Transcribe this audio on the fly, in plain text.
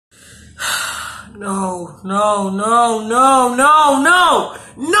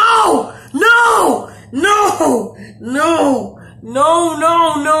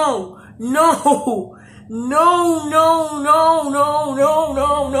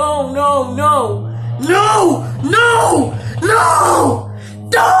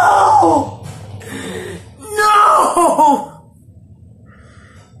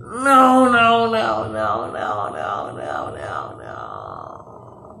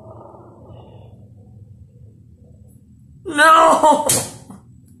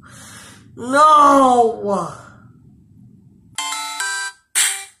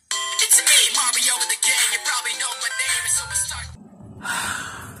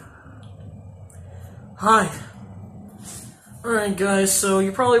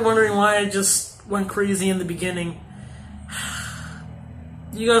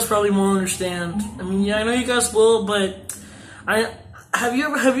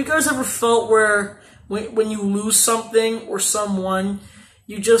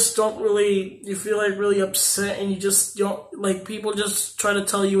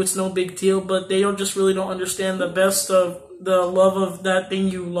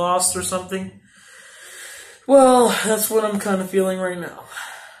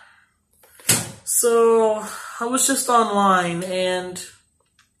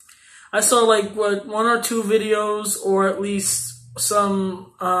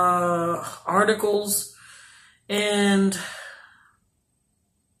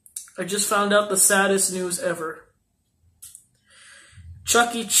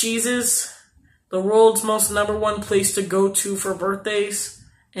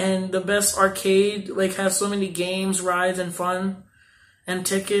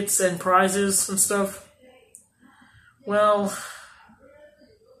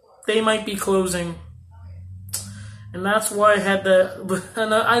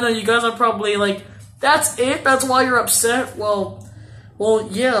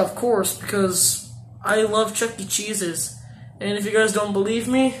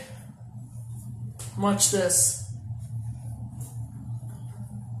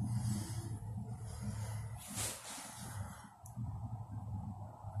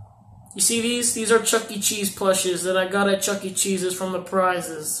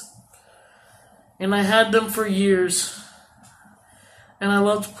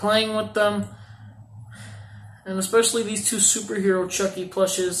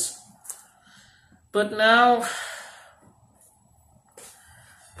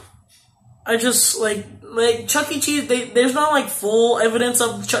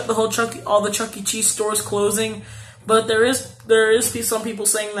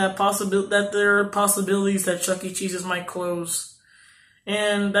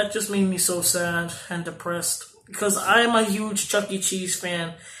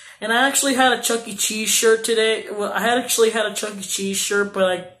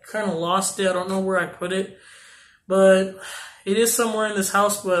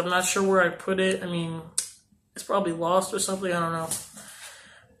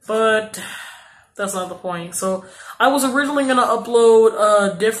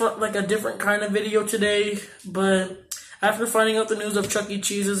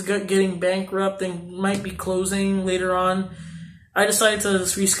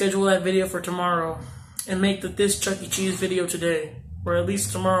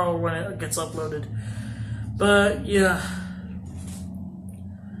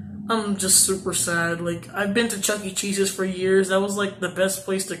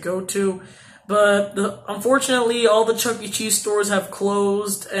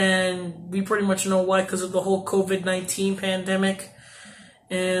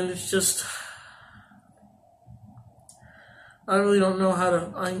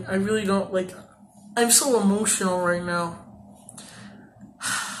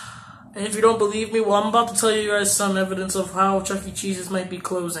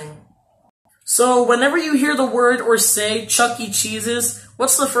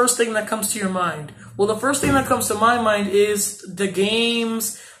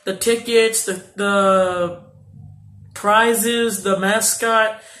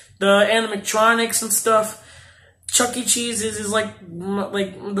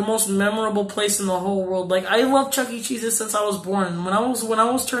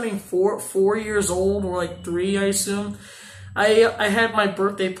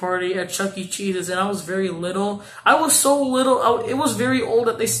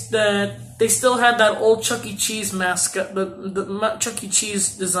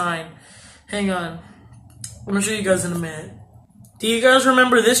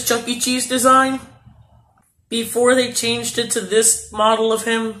before they changed it to this model of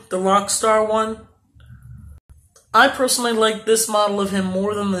him, the Rockstar one. I personally like this model of him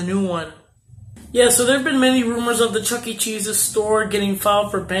more than the new one. Yeah, so there have been many rumors of the Chuck E. Cheese's store getting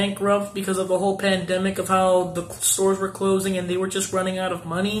filed for bankrupt because of the whole pandemic of how the stores were closing and they were just running out of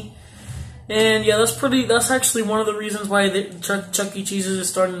money. And yeah, that's actually one of the reasons why Chuck E. Cheese's is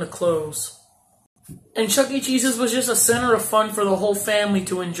starting to close. And Chuck E. Cheese's was just a center of fun for the whole family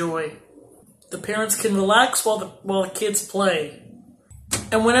to enjoy. The parents can relax while the kids play.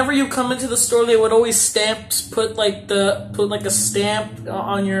 And whenever you come into the store, they would always put a stamp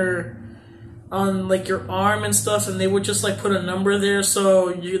on your arm and stuff, and they would just like put a number there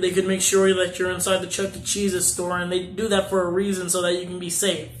so they could make sure that you're inside the Chuck E. Cheese's store, and they do that for a reason so that you can be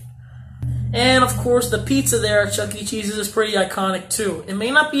safe. And of course, the pizza there at Chuck E. Cheese's is pretty iconic too. It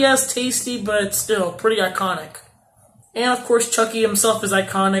may not be as tasty, but it's still pretty iconic. And of course, Chucky himself is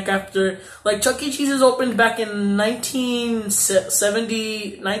iconic after, Chuck E. Cheese's opened back in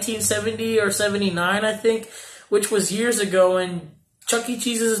 1970 or 79, I think, which was years ago, and Chuck E.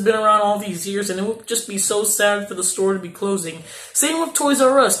 Cheese's has been around all these years, and it would just be so sad for the store to be closing. Same with Toys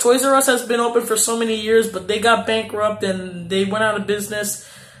R Us. Toys R Us has been open for so many years, but they got bankrupt and they went out of business.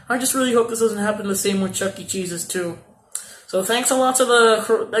 I just really hope this doesn't happen the same with Chuck E. Cheese's too. So thanks a lot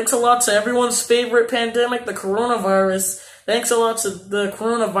to everyone's favorite pandemic, the coronavirus. Thanks a lot to the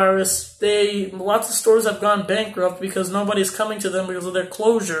coronavirus. Lots of stores have gone bankrupt because nobody's coming to them because of their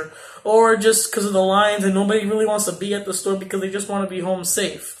closure, or just because of the lines, and nobody really wants to be at the store because they just want to be home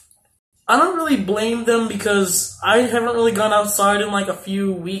safe. I don't really blame them because I haven't really gone outside in like a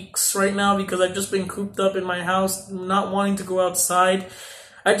few weeks right now because I've just been cooped up in my house, not wanting to go outside.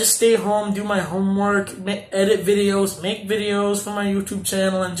 I just stay home, do my homework, edit videos, make videos for my YouTube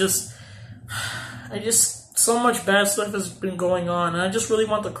channel, and so much bad stuff has been going on, and I just really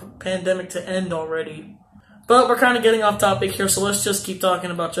want the pandemic to end already. But we're kind of getting off topic here, so let's just keep talking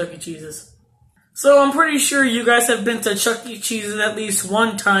about Chuck E. Cheese's. So I'm pretty sure you guys have been to Chuck E. Cheese's at least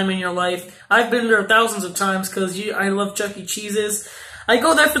one time in your life. I've been there thousands of times because I love Chuck E. Cheese's. I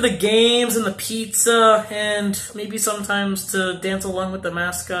go there for the games and the pizza and maybe sometimes to dance along with the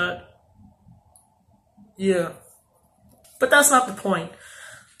mascot. Yeah. But that's not the point.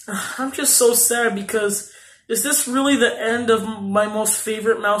 I'm just so sad because is this really the end of my most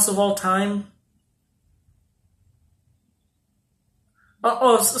favorite mouse of all time?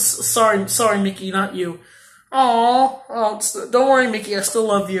 Sorry, Mickey, not you. Oh, don't worry, Mickey, I still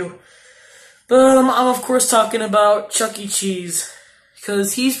love you. But I'm of course talking about Chuck E. Cheese.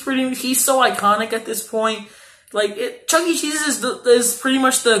 Because he's so iconic at this point. Chuck E. Cheese's is pretty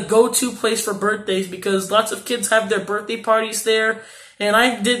much the go-to place for birthdays because lots of kids have their birthday parties there. And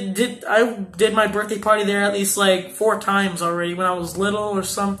I did my birthday party there at least 4 times already when I was little or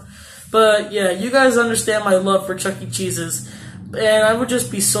something. But yeah, you guys understand my love for Chuck E. Cheese's. And I would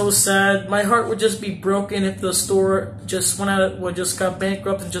just be so sad. My heart would just be broken if the store just got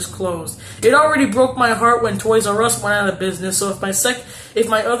bankrupt and just closed. It already broke my heart when Toys R Us went out of business. So if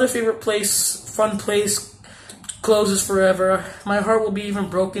my other favorite fun place closes forever, my heart will be even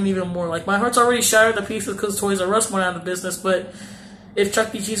broken even more. My heart's already shattered to pieces because Toys R Us went out of business. But if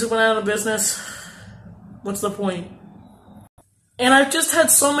Chuck E. Cheese went out of business, what's the point? And I've just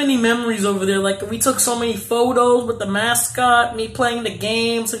had so many memories over there. We took so many photos with the mascot, me playing the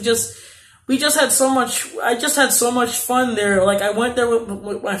games, and I just had so much fun there. I went there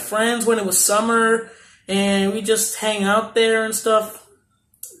with my friends when it was summer, and we just hang out there and stuff.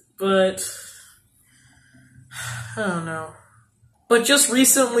 But I don't know. But just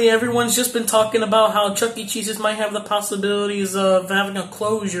recently, everyone's just been talking about how Chuck E. Cheese's might have the possibilities of having a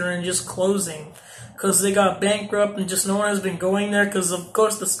closure and just closing. Because they got bankrupt and just no one has been going there because, of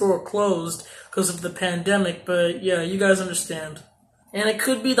course, the store closed because of the pandemic. But, yeah, you guys understand. And it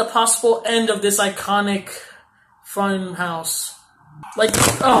could be the possible end of this iconic fun house.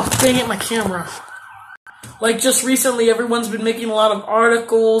 Oh, dang it, my camera. Just recently, everyone's been making a lot of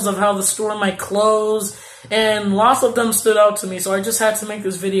articles of how the store might close. And lots of them stood out to me. So I just had to make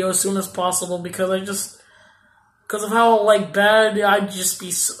this video as soon as possible because because of how, bad I'd just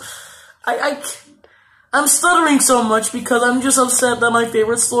be I'm stuttering so much because I'm just upset that my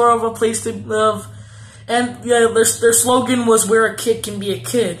favorite store of a place to live, and yeah, their slogan was "Where a kid can be a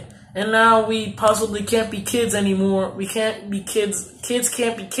kid," and now we possibly can't be kids anymore. We can't be kids. Kids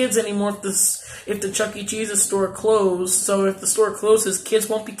can't be kids anymore if the Chuck E. Cheese's store closed. So if the store closes, kids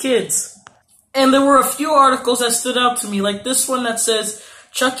won't be kids. And there were a few articles that stood out to me, like this one that says,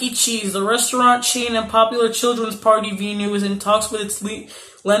 Chuck E. Cheese, the restaurant chain and popular children's party venue, is in talks with its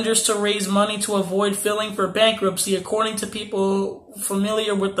lenders to raise money to avoid filing for bankruptcy, according to people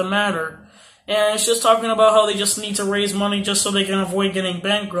familiar with the matter. and it's just talking about how they just need to raise money just so they can avoid getting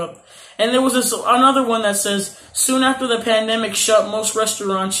bankrupt. And there was another one that says, soon after the pandemic shut most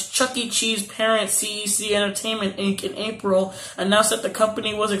restaurants, Chuck E. Cheese parent CEC Entertainment Inc. in April announced that the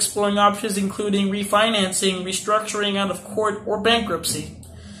company was exploring options including refinancing, restructuring out of court, or bankruptcy.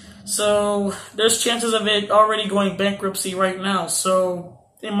 So there's chances of it already going bankruptcy right now, so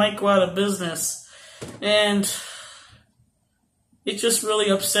it might go out of business. And it's just really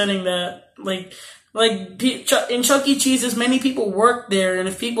upsetting that, in Chuck E. Cheese's, many people work there, and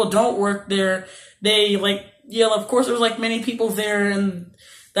if people don't work there, they, of course there's, many people there and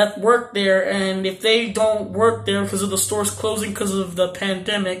that work there, and if they don't work there because of the stores closing because of the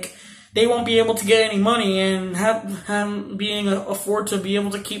pandemic, they won't be able to get any money and afford to be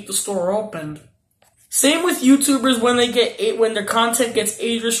able to keep the store open. Same with YouTubers when their content gets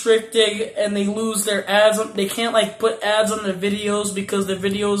age restricted and they lose their ads. They can't put ads on their videos because the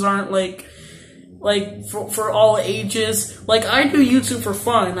videos aren't for all ages. I do YouTube for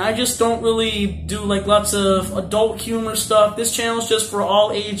fun. I just don't really do lots of adult humor stuff. This channel is just for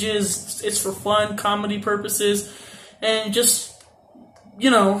all ages. It's for fun, comedy purposes, and just,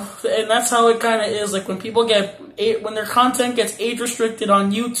 and that's how it kind of is. When people when their content gets age restricted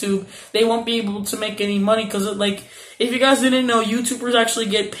on YouTube, they won't be able to make any money because if you guys didn't know, YouTubers actually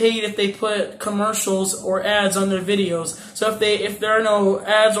get paid if they put commercials or ads on their videos. So if there are no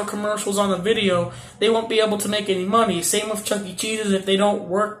ads or commercials on the video, they won't be able to make any money. Same with Chuck E. Cheese's. If they don't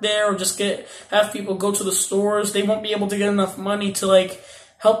work there or just have people go to the stores, they won't be able to get enough money to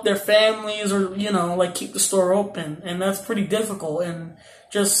help their families or keep the store open, and that's pretty difficult and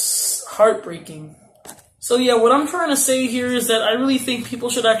just heartbreaking. So yeah, what I'm trying to say here is that I really think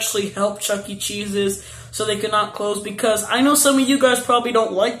people should actually help Chuck E. Cheese's so they cannot close, because I know some of you guys probably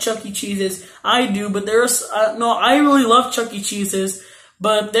don't like Chuck E. Cheese's. I do, but I really love Chuck E. Cheese's,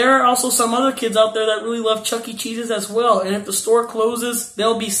 but there are also some other kids out there that really love Chuck E. Cheese's as well, and if the store closes,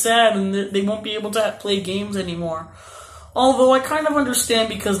 they'll be sad and they won't be able to play games anymore. Although I kind of understand,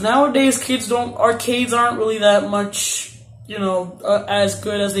 because nowadays arcades aren't really that much, as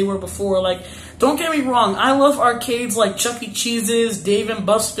good as they were before. Don't get me wrong, I love arcades like Chuck E. Cheese's, Dave &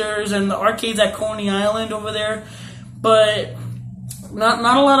 Buster's, and the arcades at Coney Island over there, but not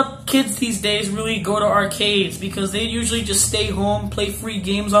a lot of kids these days really go to arcades because they usually just stay home, play free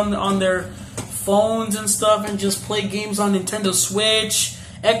games on their phones and stuff, and just play games on Nintendo Switch,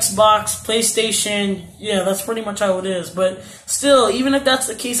 Xbox, PlayStation. Yeah, that's pretty much how it is. But still, even if that's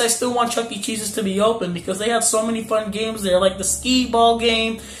the case, I still want Chuck E. Cheese's to be open because they have so many fun games there, like the skee ball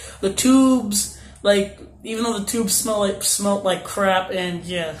game, the tubes. Even though the tubes smelled like crap, and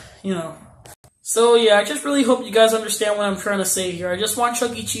yeah, So yeah, I just really hope you guys understand what I'm trying to say here. I just want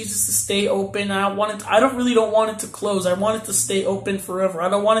Chuck E. Cheese's to stay open. I don't want it to close. I want it to stay open forever. I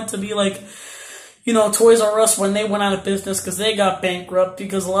don't want it to be Toys R Us when they went out of business because they got bankrupt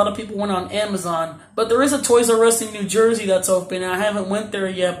because a lot of people went on Amazon. But there is a Toys R Us in New Jersey that's open. I haven't went there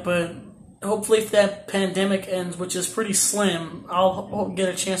yet, but hopefully if that pandemic ends, which is pretty slim, I'll get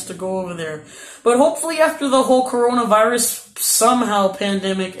a chance to go over there. But hopefully after the whole coronavirus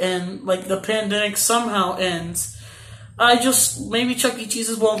pandemic the pandemic somehow ends, maybe Chuck E.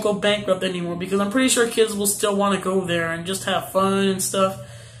 Cheese's won't go bankrupt anymore because I'm pretty sure kids will still want to go there and just have fun and stuff.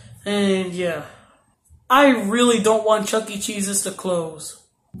 And yeah. I really don't want Chuck E. Cheese's to close.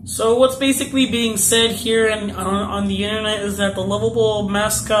 So what's basically being said here on the internet is that the lovable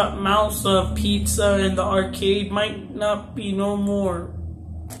mascot mouse of pizza in the arcade might not be no more.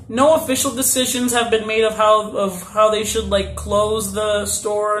 No official decisions have been made of how they should close the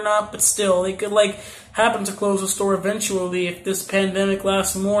store or not, but still they could happen to close the store eventually if this pandemic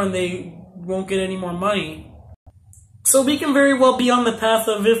lasts more and they won't get any more money. So we can very well be on the path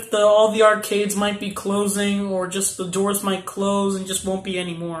of if all the arcades might be closing, or just the doors might close and just won't be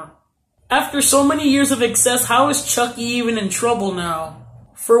anymore. After so many years of success, how is Chuck E. even in trouble now?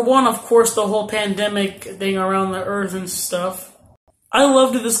 For one, of course, the whole pandemic thing around the earth and stuff. I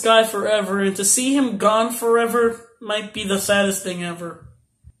loved this guy forever, and to see him gone forever might be the saddest thing ever.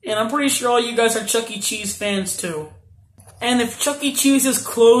 And I'm pretty sure all you guys are Chuck E. Cheese fans too. And if Chuck E. Cheese's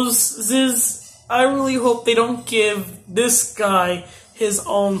closes, I really hope they don't give this guy his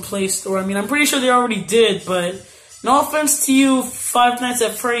own Play Store. I mean, I'm pretty sure they already did, but no offense to you Five Nights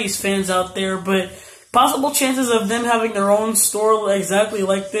at Freddy's fans out there, but possible chances of them having their own store exactly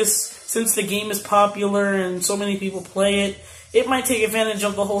like this, since the game is popular and so many people play it, it might take advantage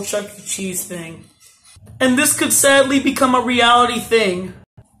of the whole Chuck E. Cheese thing. And this could sadly become a reality thing.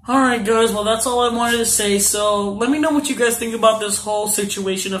 Alright guys, well that's all I wanted to say, so let me know what you guys think about this whole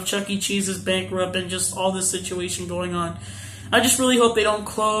situation of Chuck E. Cheese's bankrupt and just all this situation going on. I just really hope they don't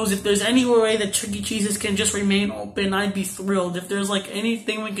close. If there's any way that Chuck E. Cheese's can just remain open, I'd be thrilled. If there's like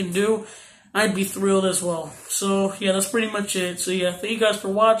anything we can do, I'd be thrilled as well. So yeah, that's pretty much it. So yeah, thank you guys for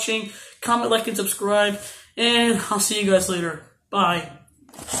watching. Comment, like, and subscribe. And I'll see you guys later. Bye.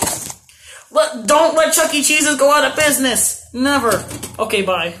 Don't let Chuck E. Cheese's go out of business. Never. Okay,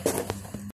 bye.